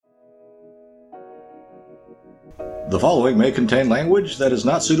The following may contain language that is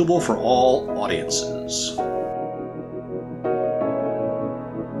not suitable for all audiences.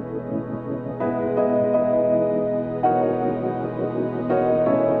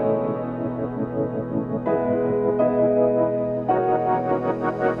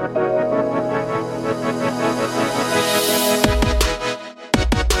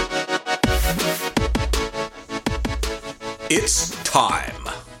 It's time.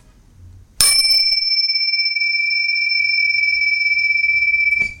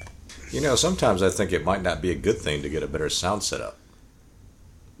 You know, sometimes I think it might not be a good thing to get a better sound set up.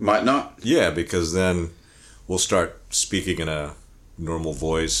 Might not? Yeah, because then we'll start speaking in a normal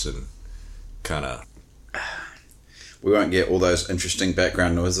voice and kind of... We won't get all those interesting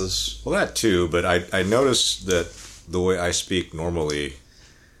background noises. Well, that too, but I noticed that the way I speak normally...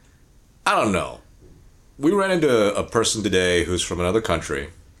 I don't know. We ran into a person today who's from another country,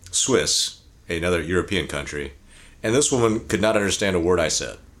 Swiss, another European country, and this woman could not understand a word I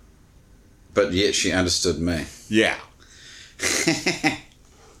said. But yet she understood me. Yeah.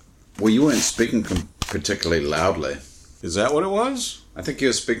 Well, you weren't speaking particularly loudly. Is that what it was? I think you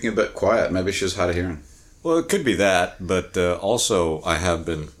were speaking a bit quiet. Maybe she was hard of hearing. Well, it could be that, but also I have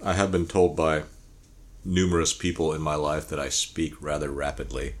been told by numerous people in my life that I speak rather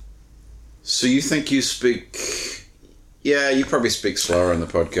rapidly. So you think you speak... Yeah, you probably speak slower on the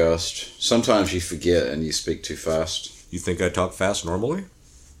podcast. Sometimes you forget and you speak too fast. You think I talk fast normally?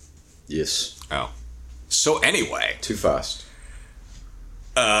 Yes. Oh. So anyway. Too fast.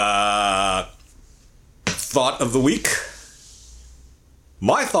 Thought of the week?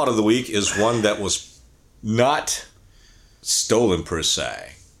 My thought of the week is one that was not stolen per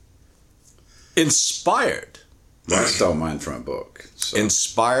se. Inspired. I stole mine from a book. So.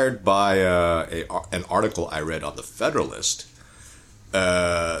 Inspired by an article I read on the Federalist.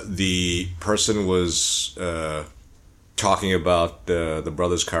 The person was talking about the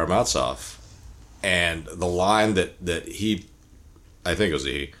brothers Karamazov, and the line that he, I think it was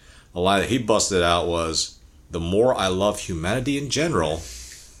the line that he busted out was, "The more I love humanity in general,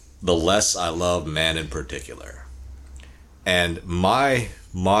 the less I love man in particular." And my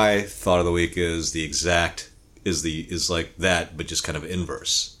thought of the week is the exact is like that, but just kind of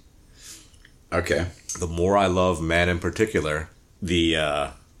inverse. Okay. The more I love man in particular, the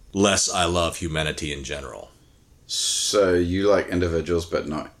less I love humanity in general. So you like individuals but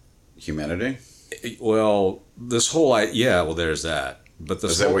not humanity? Well, this whole... well, there's that. But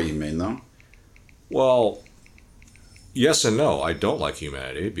Is that what you mean, though? Well, yes and no. I don't like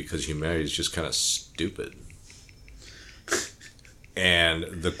humanity because humanity is just kind of stupid. And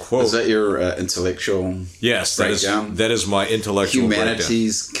the quote... Is that your intellectual Yes, breakdown? that is my intellectual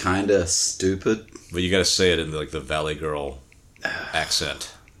Humanity's kind of stupid. But you got to say it in like the Valley Girl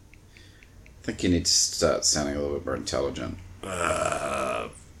accent. I think you need to start sounding a little bit more intelligent.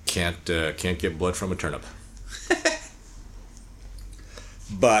 Can't get blood from a turnip.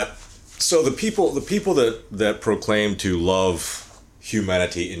 But so the people that proclaim to love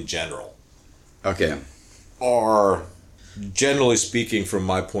humanity in general, okay, are, generally speaking, from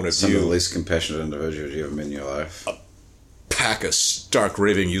my point of some view, of the least compassionate individuals you ever met in your life. A pack of stark,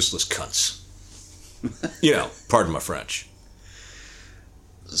 raving, useless cunts. You know, pardon my French.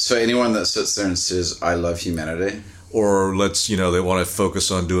 So anyone that sits there and says, "I love humanity," or they want to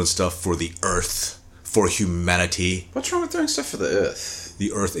focus on doing stuff for the earth, for humanity. What's wrong with doing stuff for the earth?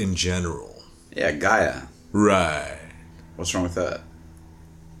 The earth in general. Yeah, Gaia. Right. What's wrong with that?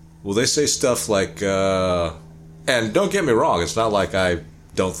 Well, they say stuff like, and don't get me wrong, it's not like I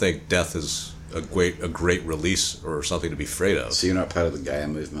don't think death is a great release or something to be afraid of. So you're not part of the Gaia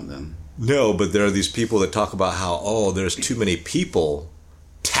movement then? No, but there are these people that talk about how, there's too many people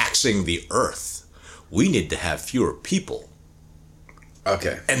taxing the earth. We need to have fewer people.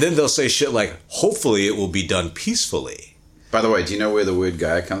 Okay. And then they'll say shit like, hopefully it will be done peacefully. By the way, do you know where the word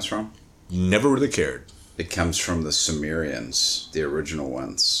Gaia comes from? Never really cared. It comes from the Sumerians, the original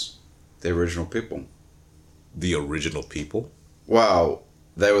ones. The original people. The original people? Well,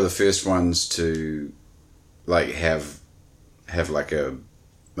 they were the first ones to have like a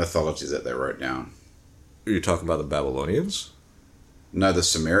mythology that they wrote down. Are you talking about the Babylonians? No, the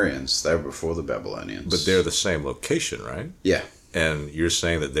Sumerians. They were before the Babylonians. But they're the same location, right? Yeah. And you're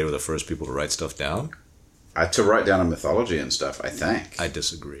saying that they were the first people to write stuff down? To write down a mythology and stuff, I think. I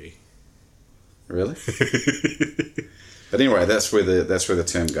disagree. Really? But anyway, that's where the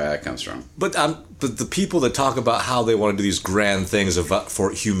term Gaia comes from. But the people that talk about how they want to do these grand things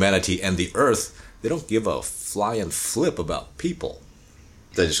for humanity and the earth, they don't give a flying flip about people.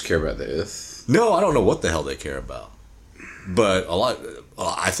 They just care about the earth? No, I don't know what the hell they care about. But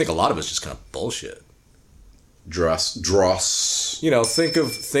I think a lot of it's just kind of bullshit. Dross. You know, think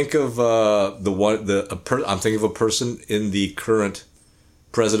of I'm thinking of a person in the current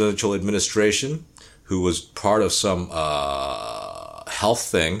presidential administration who was part of some health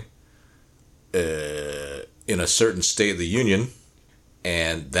thing in a certain state of the union,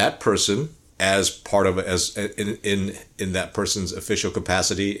 and that person, as part of in that person's official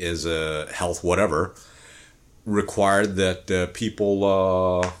capacity as a health whatever, required that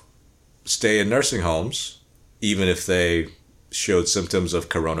people stay in nursing homes even if they showed symptoms of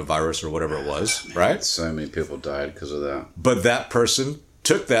coronavirus or whatever it was, right? So many people died because of that. But that person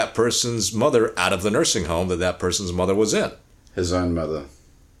took that person's mother out of the nursing home that person's mother was in. His own mother.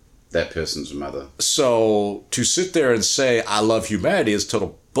 That person's mother. So to sit there and say, I love humanity is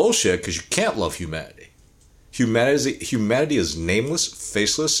total bullshit, because you can't love humanity. Humanity is nameless,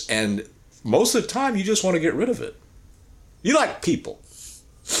 faceless, and most of the time you just want to get rid of it. You like people.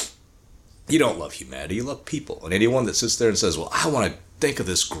 You don't love humanity, you love people. And anyone that sits there and says, well, I want to think of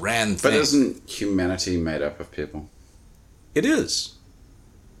this grand thing. But isn't humanity made up of people? It is.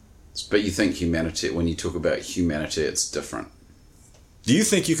 But you think humanity, when you talk about humanity, it's different. Do you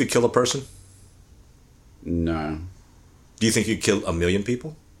think you could kill a person? No. Do you think you'd kill 1 million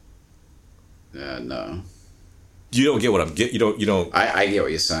people? No. You don't get what I'm getting. You don't. I get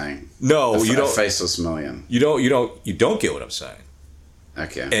what you're saying. No, you don't. A faceless million. You don't get what I'm saying.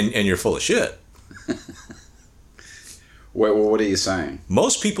 Okay. And you're full of shit. Wait, well, what are you saying?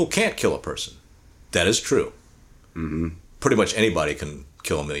 Most people can't kill a person. That is true. Mm-hmm. Pretty much anybody can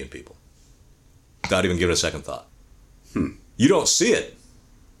kill 1 million people without even giving a second thought. You don't see it.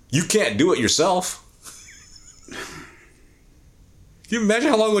 You can't do it yourself. Can you imagine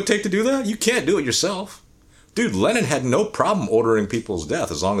how long it would take to do that? You can't do it yourself. Dude, Lenin had no problem ordering people's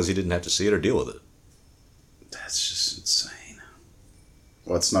death as long as he didn't have to see it or deal with it. That's just insane.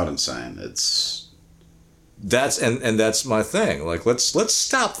 Well, it's not insane. That's my thing. Like, let's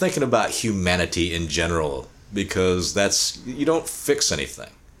stop thinking about humanity in general, because you don't fix anything.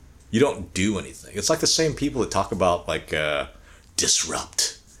 You don't do anything. It's like the same people that talk about, like,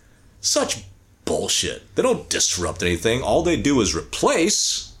 disrupt. Such bullshit. They don't disrupt anything. All they do is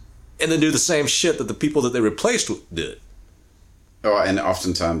replace, and then do the same shit that the people that they replaced did. Oh, and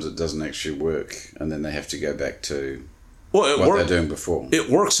oftentimes it doesn't actually work, and then they have to go back to what they're doing before. It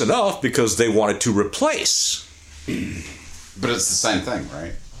works enough because they wanted to replace. But it's the same thing,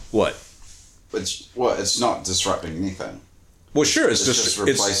 right? What? It's not disrupting anything. Well, sure, it's just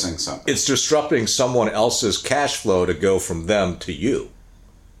replacing something. It's disrupting someone else's cash flow to go from them to you.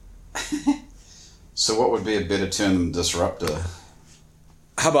 So what would be a better term than disruptor?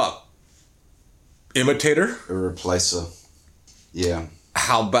 How about imitator? A replacer. Yeah.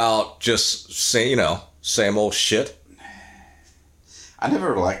 How about just say, same old shit? I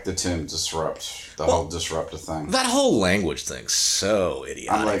never liked the term disrupt, whole disruptor thing. That whole language thing's so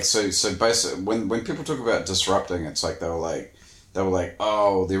idiotic. I'm like, so basically, when people talk about disrupting, it's like they were like,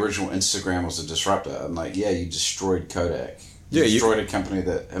 oh, the original Instagram was a disruptor. I'm like, yeah, you destroyed Kodak. You destroyed a company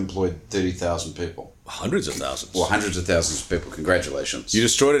that employed 30,000 people. Hundreds of thousands. Well, hundreds of thousands of people. Congratulations. You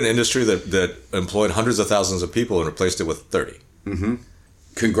destroyed an industry that employed hundreds of thousands of people and replaced it with 30. Mm-hmm.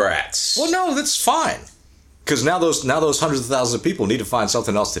 Congrats. Well, no, that's fine. Because now those hundreds of thousands of people need to find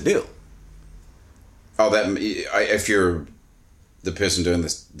something else to do. Oh, if you're the person doing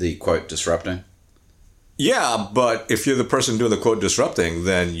the quote disrupting? Yeah, but if you're the person doing the quote disrupting,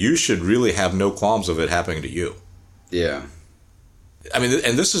 then you should really have no qualms of it happening to you. Yeah. I mean,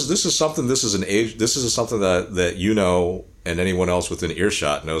 and this is something that you know, and anyone else within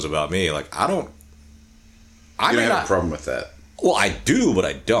earshot knows about me. Like, I don't have a problem with that. Well, I do, but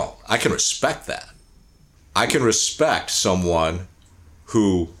I don't. I can respect that. I can respect someone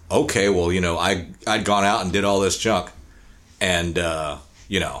who, okay, well, I'd gone out and did all this junk, and now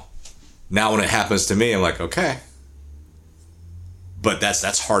when it happens to me, I'm like, okay, but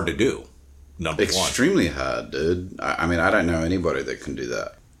that's hard to do. Number one, extremely hard, dude. I mean, I don't know anybody that can do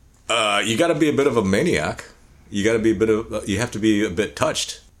that. You got to be a bit of a maniac. You got to be you have to be a bit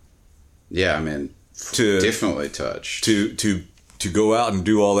touched. Yeah, I mean, definitely touched. To go out and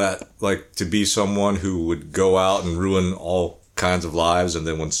do all that, like to be someone who would go out and ruin all kinds of lives, and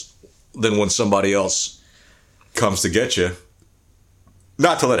then when somebody else comes to get you,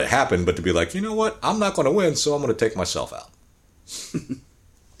 not to let it happen, but to be like, you know what, I'm not going to win, so I'm going to take myself out.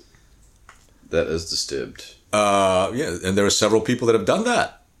 That is disturbed. Yeah, and there are several people that have done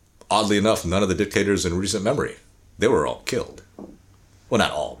that. Oddly enough, none of the dictators in recent memory. They were all killed. Well, not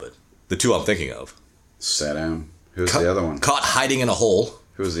all, but the two I'm thinking of. Saddam. Who's the other one? Caught hiding in a hole.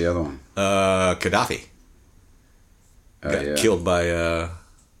 Who was the other one? Gaddafi. Got killed by...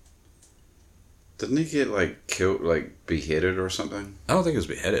 Didn't he get, like, killed, like, beheaded or something? I don't think he was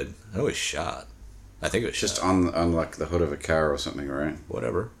beheaded. I know he was shot. I think it was just shot. on like, the hood of a car or something, right?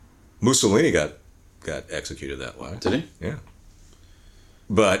 Whatever. Mussolini got executed that way. Did he? Yeah.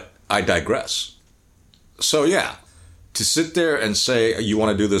 But I digress. So, yeah. To sit there and say you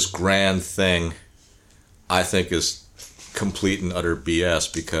want to do this grand thing, I think is complete and utter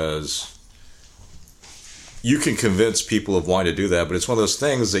BS, because you can convince people of wanting to do that, but it's one of those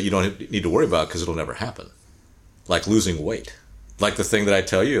things that you don't need to worry about because it'll never happen. Like losing weight. Like the thing that I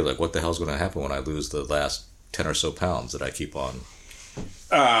tell you, like what the hell's going to happen when I lose the last 10 or so pounds that I keep on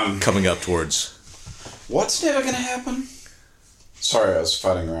coming up towards. What's never going to happen? Sorry, I was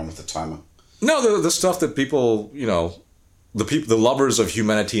fighting around with the timer. No, the stuff that people, the lovers of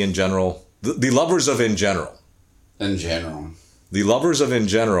humanity in general, the lovers of in general. In general. The lovers of in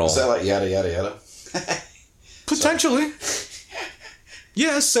general. Is that like yada, yada, yada? Potentially.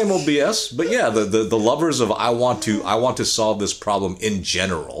 Yeah, same old BS. But yeah, the lovers of I want to solve this problem in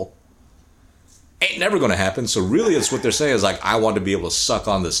general ain't never going to happen. So really it's what they're saying is like, I want to be able to suck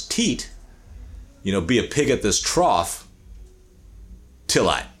on this teat, be a pig at this trough till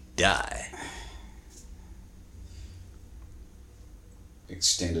I die.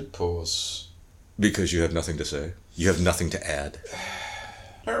 Extended pause. Because you have nothing to say. You have nothing to add.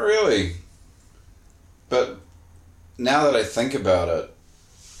 Not really. But now that I think about it,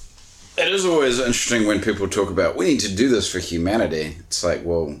 it is always interesting when people talk about, we need to do this for humanity. It's like,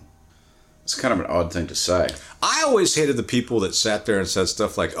 well, it's kind of an odd thing to say. I always hated the people that sat there and said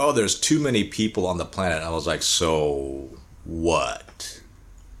stuff like, oh, there's too many people on the planet. And I was like, so what?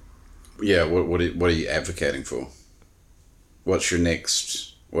 Yeah, what are you advocating for? What's your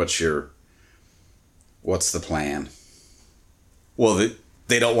next, what's the plan? Well,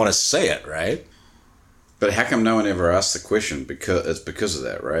 they don't want to say it, right? But how come no one ever asked the question? Because it's because of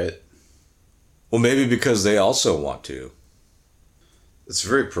that, right? Well, maybe because they also want to. It's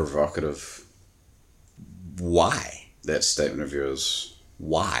very provocative. Why? That statement of yours.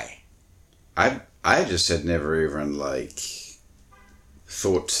 Why? I just had never even,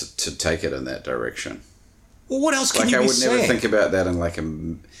 thought to take it in that direction. Well, what else can you be saying? I would never think about that in,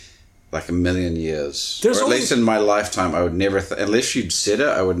 a million years. Or at least in my lifetime, I would never... unless you'd said it,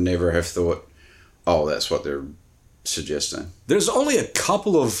 I would never have thought, oh, that's what they're suggesting. There's only a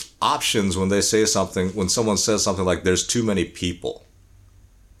couple of options when someone says something like, there's too many people.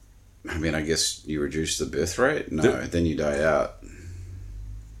 I mean, I guess you reduce the birth rate? No, then you die out.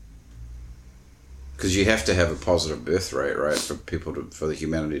 Because you have to have a positive birth rate, right, for the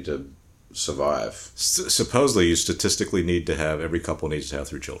humanity to survive. Supposedly, you statistically need to have, every couple needs to have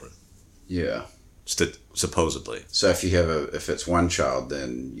 3 children. Yeah. Supposedly. So if it's one child,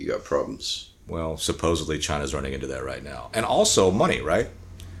 then you got problems. Well, supposedly China's running into that right now. And also money, right?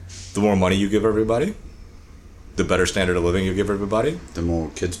 The more money you give everybody, the better standard of living you give everybody. The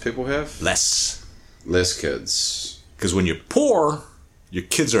more kids people have? Less kids. Because when you're poor, your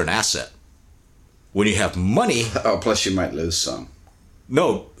kids are an asset. When you have money... Oh, plus you might lose some.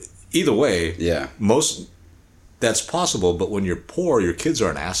 No, either way. Yeah. That's possible, but when you're poor, your kids are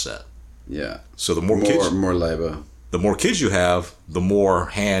an asset. Yeah. So the more labor. The more kids you have, the more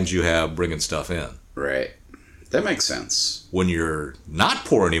hands you have bringing stuff in. Right. That makes sense. When you're not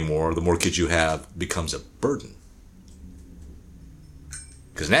poor anymore, the more kids you have becomes a burden.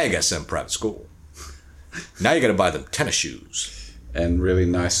 Because now you got to send them to private school. Now you got to buy them tennis shoes. And really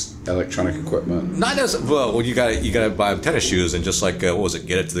nice electronic equipment. Not as well. You got to buy them tennis shoes, and just like what was it?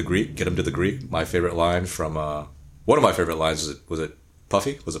 Get them to the Greek. My favorite line from one of my favorite lines was it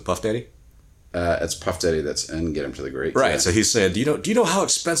Puffy? Was it Puff Daddy? It's Puff Daddy that's in Get Him to the Greek. Right. Yeah. So he said, do you know how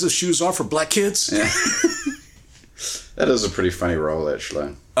expensive shoes are for black kids? Yeah. That is a pretty funny role,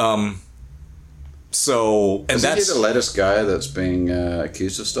 actually. So, and Isn't he the latest guy that's being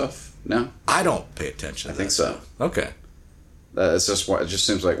accused of stuff now? I don't pay attention. I think so. Okay. It just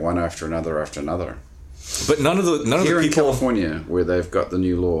seems like one after another after another. But none of the people here in California, where they've got the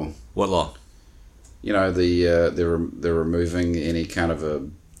new law. What law? They're removing any kind of a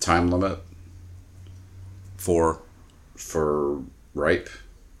time limit for rape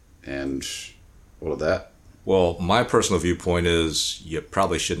and all of that. Well, my personal viewpoint is you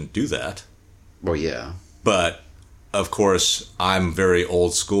probably shouldn't do that. Well, yeah. But, of course, I'm very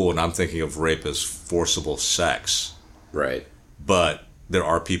old school, and I'm thinking of rape as forcible sex. Right. But there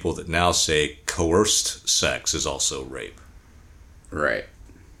are people that now say coerced sex is also rape. Right.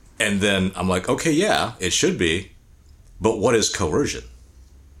 And then I'm like, okay, yeah, it should be. But what is coercion?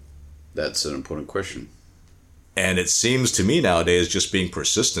 That's an important question. And it seems to me nowadays just being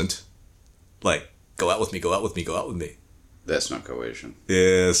persistent, like, go out with me, go out with me, go out with me. That's not coercion.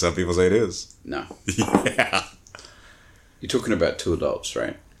 Yeah, some people say it is. No. Yeah. You're talking about two adults,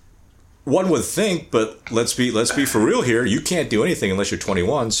 right? One would think, but let's be for real here. You can't do anything unless you're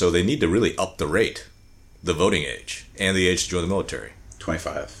 21, so they need to really up the rate, the voting age, and the age to join the military.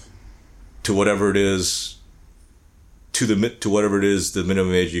 25. To whatever it is, to whatever it is, the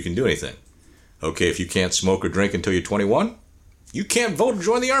minimum age you can do anything. Okay, if you can't smoke or drink until you're 21, you can't vote or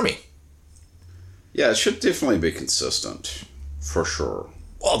join the army. Yeah, it should definitely be consistent, for sure.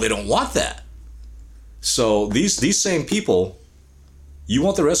 Well, they don't want that. So these same people, you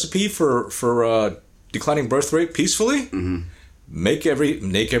want the recipe for declining birth rate peacefully? Mm-hmm. Make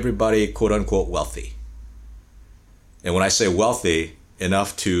everybody quote unquote wealthy. And when I say wealthy,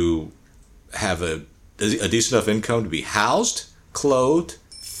 enough to have a decent enough income to be housed, clothed,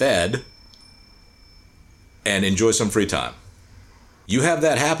 fed, and enjoy some free time. You have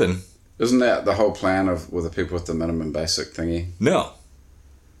that happen. Isn't that the whole plan with the people with the minimum basic thingy? No.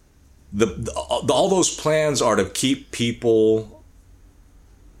 All those plans are to keep people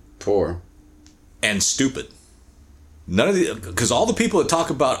poor and stupid. None of the, because all the people that talk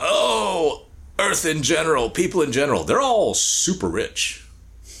about, Earth in general, people in general, they're all super rich.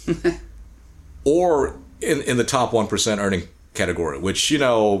 Or in the top 1% earning category, which,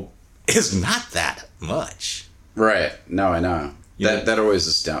 is not that much. Right. No, I know. That always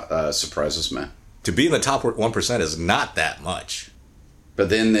surprises me. To be in the top 1% is not that much. But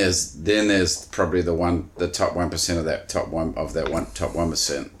then there's probably the top 1% of that top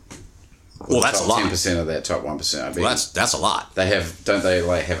 1%. Well, that's a lot. 10% of that top 1%. I mean, well, that's a lot. Don't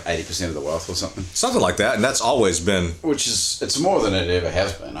they have 80% of the wealth or something? Something like that, and that's always been. It's more than it ever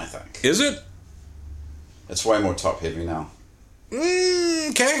has been, I think. Is it? It's way more top heavy now.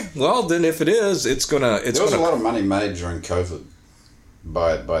 Okay. Well, then if it is, there was a lot of money made during COVID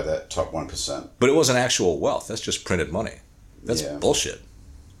by that top 1%. But it wasn't actual wealth. That's just printed money. That's bullshit.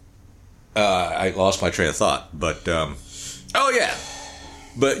 I lost my train of thought, but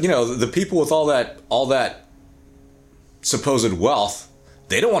but the people with all that supposed wealth,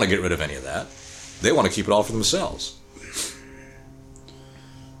 they don't want to get rid of any of that. They want to keep it all for themselves.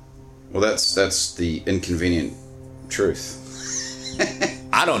 Well, that's the inconvenient truth.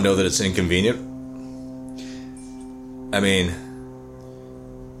 I don't know that it's inconvenient. I mean,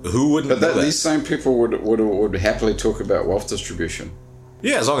 who wouldn't? But these same people would happily talk about wealth distribution.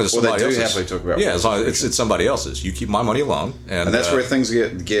 Yeah, as long as it's somebody else's. They do happily talk about. Yeah, as long as it's somebody else's. You keep my money alone, and that's where things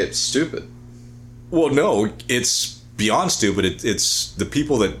get stupid. Well, no, it's beyond stupid. It's the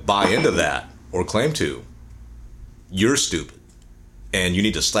people that buy into that or claim to. You're stupid, and you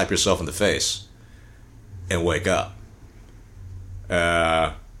need to slap yourself in the face and wake up.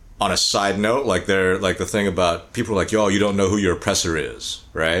 On a side note, like the thing about people are like, you don't know who your oppressor is,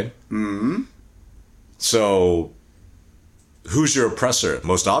 right? Mm-hmm. So, who's your oppressor?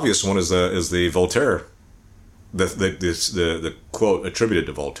 Most obvious one is the Voltaire, the quote attributed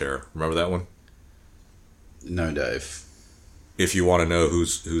to Voltaire. Remember that one? No, Dave. If you want to know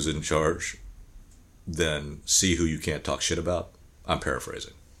who's in charge, then see who you can't talk shit about. I'm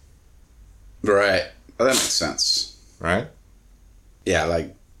paraphrasing. Right. Well, that makes sense. Right? Yeah,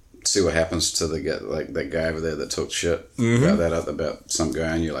 like see what happens to that guy over there that talks shit about some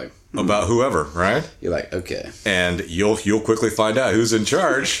guy, and you're like about whoever, right? You're like, okay, and you'll quickly find out who's in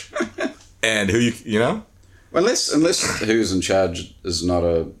charge and who you know. Well, unless who's in charge is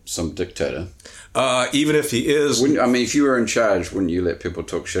not some dictator. Even if he is, if you were in charge, wouldn't you let people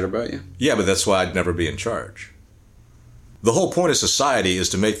talk shit about you? Yeah, but that's why I'd never be in charge. The whole point of society is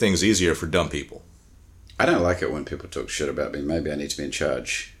to make things easier for dumb people. I don't like it when people talk shit about me. Maybe I need to be in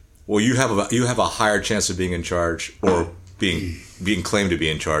charge. Well, you have a higher chance of being in charge or being claimed to be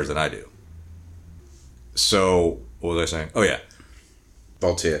in charge than I do. So, what was I saying? Oh, yeah.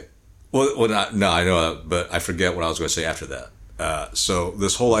 Voltaire. Well, no, I know that, but I forget what I was going to say after that. So,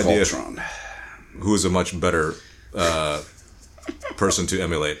 this whole idea... Voltron. Who is a much better person to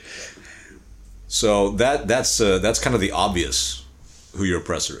emulate. So, that's kind of the obvious who your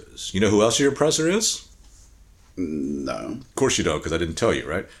oppressor is. You know who else your oppressor is? No. Of course you don't, because I didn't tell you,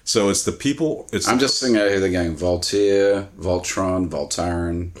 right? So it's the people... I'm just thinking out here they're going Voltaire, Voltron,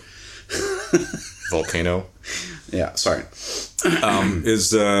 Voltaren. Volcano. Yeah, sorry.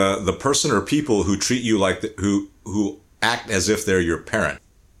 Is the person or people who treat you like... who act as if they're your parent.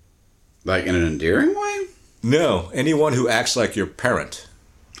 Like in an endearing way? No, anyone who acts like your parent.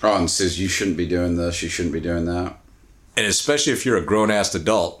 Oh, and says you shouldn't be doing this, you shouldn't be doing that. And especially if you're a grown-ass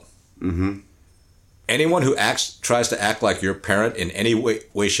adult. Mm-hmm. Anyone who tries to act like your parent in any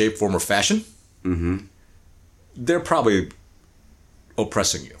way, shape, form, or fashion, mm-hmm. they're probably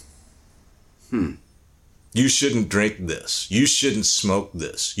oppressing you. You shouldn't drink this. You shouldn't smoke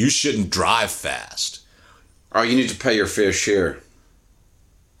this. You shouldn't drive fast. Oh, you need to pay your fair share.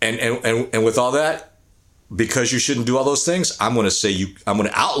 And with all that, because you shouldn't do all those things, I'm going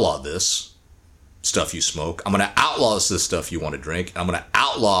to outlaw this stuff you smoke. I'm going to outlaw this stuff you want to drink. I'm going to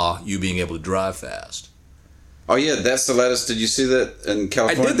outlaw you being able to drive fast. Oh yeah, that's the latest. Did you see that in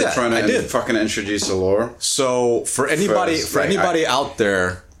California? I did that. They're trying to fucking introduce a law. So for anybody out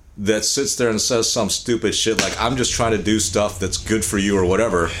there that sits there and says some stupid shit like, I'm just trying to do stuff that's good for you or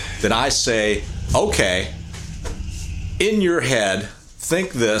whatever, then I say, okay, in your head,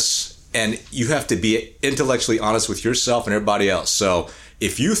 think this, and you have to be intellectually honest with yourself and everybody else. So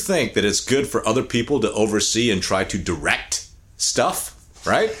if you think that it's good for other people to oversee and try to direct stuff,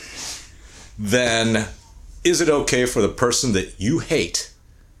 right, then is it okay for the person that you hate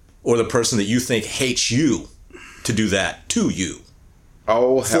or the person that you think hates you to do that to you?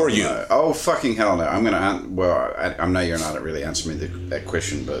 Oh, hell for you. No. Oh, fucking hell no. I'm going to, I know you're not really answering me that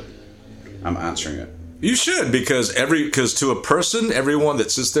question, but I'm answering it. You should, because to a person, everyone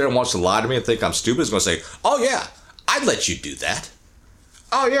that sits there and wants to lie to me and think I'm stupid is going to say, oh yeah, I'd let you do that.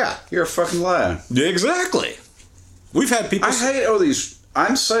 Oh yeah, you're a fucking liar. Yeah, exactly. We've had people... I hate all these...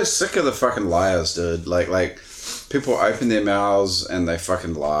 I'm so sick of the fucking liars, dude. Like people open their mouths and they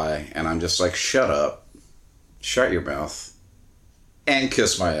fucking lie, and I'm just like, shut up. Shut your mouth. And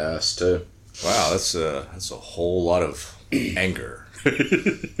kiss my ass, too. Wow, that's a whole lot of anger.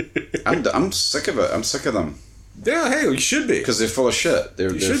 I'm sick of it. I'm sick of them. Yeah, hey, you should be. Because they're full of shit.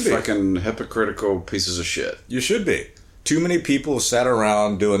 They're should be. Fucking hypocritical pieces of shit. You should be. Too many people sat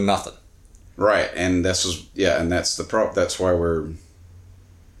around doing nothing. Right, and and that's the problem. That's why we're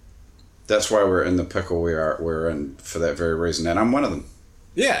in the pickle we're in for that very reason, and I'm one of them.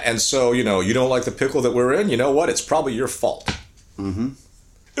 Yeah, and so, you don't like the pickle that we're in, you know what? It's probably your fault. Mm-hmm.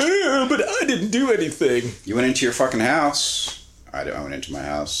 But I didn't do anything. You went into your fucking house. I went into my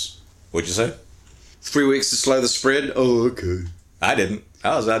house. What'd you say? 3 weeks to slow the spread? Oh, okay. I didn't.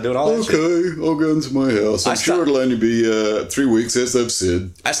 I was out doing all that shit. Okay, I'll go into my house. I'm sure it'll only be 3 weeks, as I've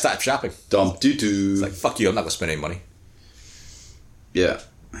said. I stopped shopping. Dump-doo-doo. It's like, fuck you, I'm not going to spend any money. Yeah.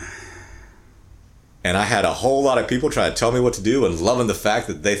 And I had a whole lot of people trying to tell me what to do and loving the fact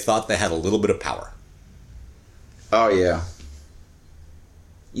that they thought they had a little bit of power. Oh, yeah.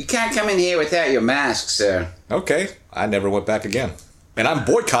 You can't come in here without your mask, sir. Okay, I never went back again. And I'm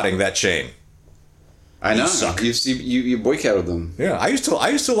boycotting that chain. I know. You boycotted them. Yeah, I used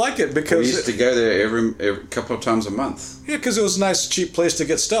to like it because we used to go there every couple of times a month. Yeah, because it was a nice, cheap place to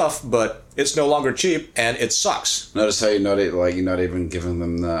get stuff, but it's no longer cheap and it sucks. Notice how you're not even giving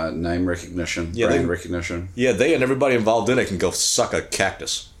them the name recognition, brand recognition. Yeah, they and everybody involved in it can go suck a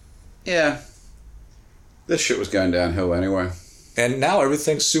cactus. Yeah, this shit was going downhill anyway. And now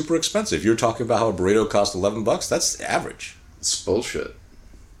everything's super expensive. You're talking about how a burrito costs $11. That's average. It's bullshit.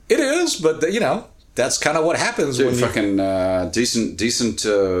 It is, but that's kind of what happens. Dude, when fucking decent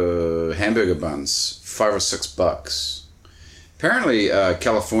hamburger buns, $5 or $6. Apparently,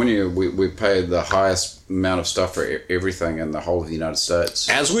 California, we pay the highest amount of stuff for everything in the whole of the United States.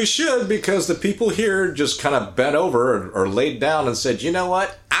 As we should, because the people here just kind of bent over or laid down and said, you know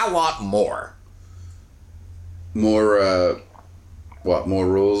what? I want more. More, what? More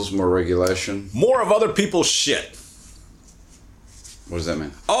rules, more regulation? More of other people's shit. What does that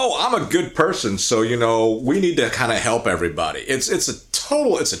mean? Oh, I'm a good person, so we need to kind of help everybody. It's a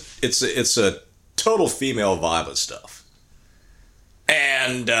total female vibe of stuff,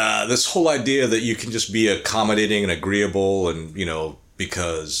 and this whole idea that you can just be accommodating and agreeable, and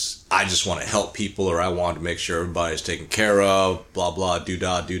because I just want to help people or I want to make sure everybody's taken care of, blah blah doo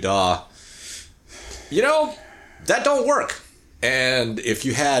dah. That don't work. And if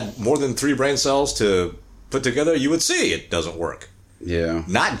you had more than 3 brain cells to put together, you would see it doesn't work. Yeah.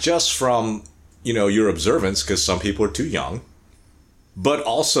 Not just from, your observance, because some people are too young, but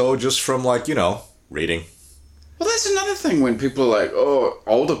also just from, reading. Well, that's another thing when people are like, oh,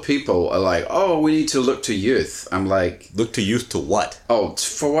 older people are like, oh, we need to look to youth. I'm like... Look to youth to what? Oh,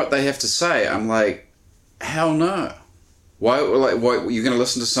 for what they have to say. I'm like, hell no. Why you're going to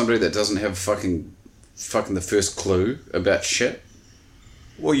listen to somebody that doesn't have fucking the first clue about shit?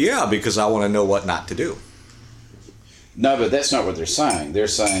 Well, yeah, because I want to know what not to do. No, but that's not what they're saying. They're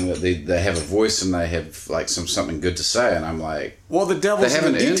saying that they have a voice and they have something good to say, and I'm like, well, the devil's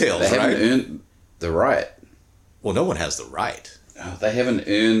in the details, they right? haven't earned the right. Well, no one has the right. They haven't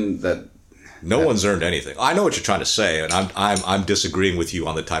earned that. No one's earned anything. I know what you're trying to say, and I'm disagreeing with you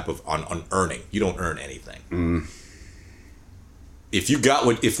on the type of on earning. You don't earn anything. Mm. If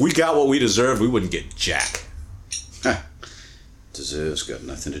we got what we deserved, we wouldn't get jack. deserves got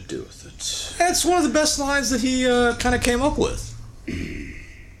nothing to do with it. That's one of the best lines that he kind of came up with.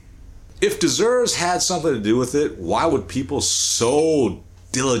 If deserves had something to do with it, why would people so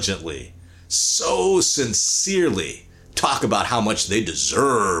diligently, so sincerely talk about how much they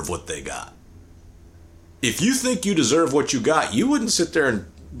deserve what they got? If you think you deserve what you got, you wouldn't sit there and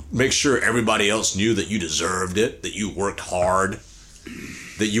make sure everybody else knew that you deserved it, that you worked hard,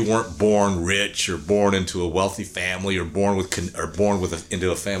 that you weren't born rich or born into a wealthy family or born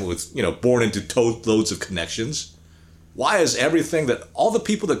into a family with, born into loads of connections. Why is everything that all the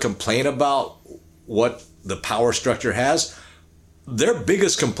people that complain about what the power structure has, their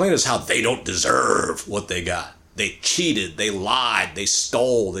biggest complaint is how they don't deserve what they got. They cheated, they lied, they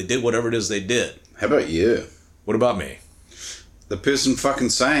stole, they did whatever it is they did. How about you? What about me? The person fucking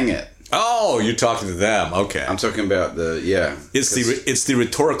saying it. Oh, you're talking to them. Okay. I'm talking about It's the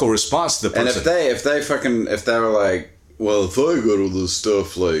rhetorical response to the person. And if they were like, well, if I got all this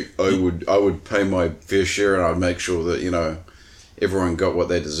stuff, like I would pay my fair share and I'd make sure that, everyone got what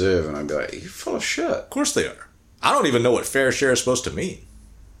they deserve, and I'd be like, you're full of shit. Of course they are. I don't even know what fair share is supposed to mean.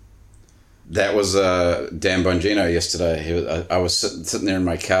 That was Dan Bongino yesterday. I was sitting there in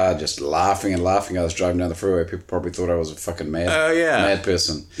my car just laughing and laughing. I was driving down the freeway. People probably thought I was a fucking mad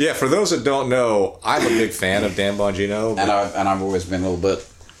person. Yeah, for those that don't know, I'm a big fan of Dan Bongino. And I've always been a little bit,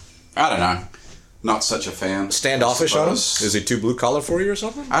 I don't know, not such a fan. Standoffish on him? Is he too blue collar for you or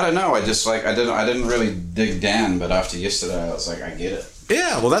something? I don't know. I didn't really dig Dan, but after yesterday, I was like, I get it.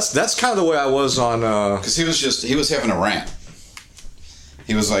 Yeah, well, that's kind of the way I was on. Because he was having a rant.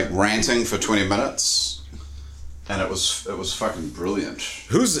 He was like ranting for 20 minutes, and it was fucking brilliant.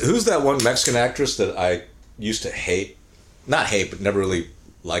 Who's that one Mexican actress that I used to hate? Not hate, but never really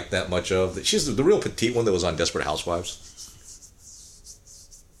liked that much of. She's the real petite one that was on Desperate Housewives.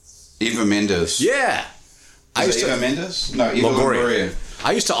 Eva Mendes. Yeah. Eva Mendes? No, Eva Longoria.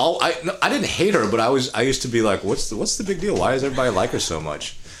 I didn't hate her, but I used to be like, what's the big deal? Why does everybody like her so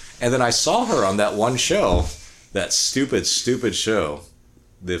much? And then I saw her on that one show, that stupid show.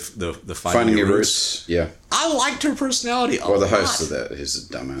 The Finding Your Roots. Yeah. I liked her personality a lot. Well, the host of that, he's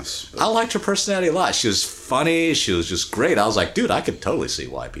a dumbass. But I liked her personality a lot. She was funny. She was just great. I was like, dude, I could totally see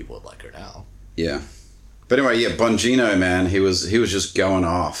why people would like her now. Yeah. But anyway, yeah, Bongino, man, he was just going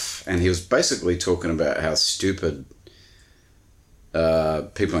off, and he was basically talking about how stupid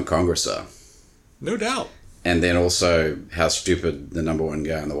people in Congress are. No doubt. And then also how stupid the number one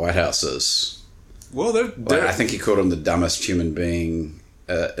guy in the White House is. Well, I think he called him the dumbest human being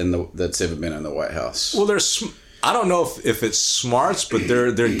that's ever been in the White House. Well, I don't know if it's smarts, but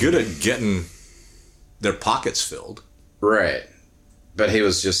they're good at getting their pockets filled. Right. But he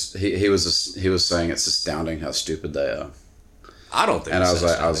was saying it's astounding how stupid they are. I don't think. And I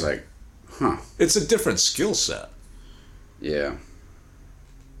was like, huh. It's a different skill set. Yeah.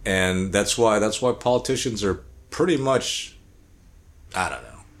 And that's why politicians are pretty much, I don't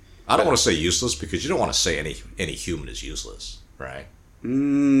know. I don't want to say useless, because you don't want to say any human is useless, right? I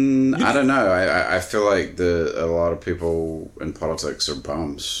don't know. I feel like a lot of people in politics are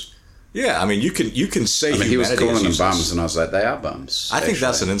bums. Yeah, I mean, you can say. I mean, he was calling them bums, and I was like, they are bums. I think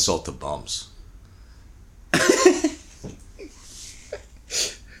that's an insult to bums.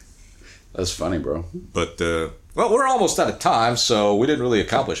 That's funny, bro. But well, we're almost out of time, so we didn't really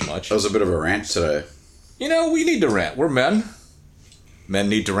accomplish much. That was a bit of a rant today. We need to rant. We're men. Men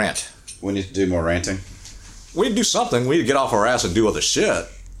need to rant. We need to do more ranting. We need to do something. We need to get off our ass and do other shit.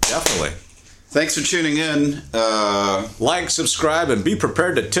 Definitely. Thanks for tuning in. Like, subscribe, and be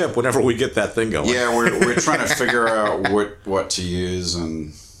prepared to tip whenever we get that thing going. Yeah, we're trying to figure out what to use,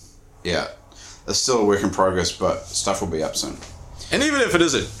 and yeah, it's still a work in progress, but stuff will be up soon. And even if it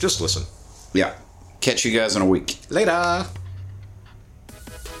isn't, just listen. Yeah. Catch you guys in a week. Later.